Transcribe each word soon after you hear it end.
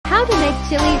How to make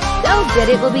chili so good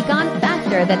it will be gone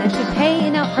faster than a toupee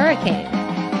in a hurricane.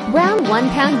 Brown 1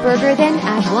 pound burger, then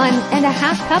add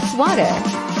 1½ cups water.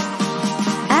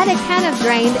 Add a can of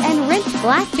drained and rinsed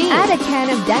black beans. Add a can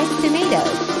of diced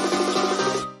tomatoes.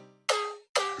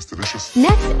 It's delicious.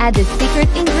 Next, add the secret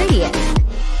ingredient,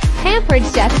 Pampered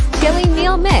Chef's chili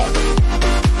meal mix.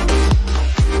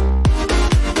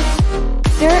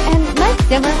 Stir and let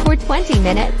simmer for 20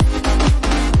 minutes.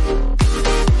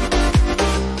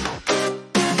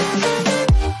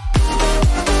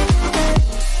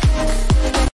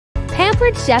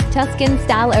 Pampered Chef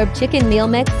Tuscan-style herb chicken meal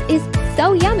mix is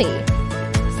so yummy.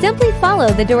 Simply follow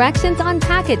the directions on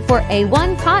packet for a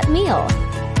one-pot meal.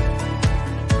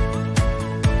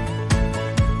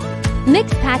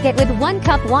 Mix packet with 1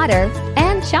 cup water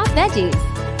and chop veggies.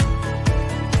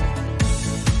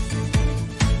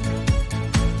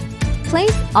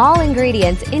 Place all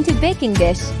ingredients into baking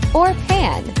dish or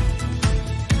pan.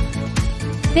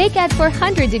 Bake at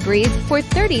 400 degrees for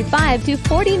 35 to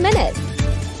 40 minutes.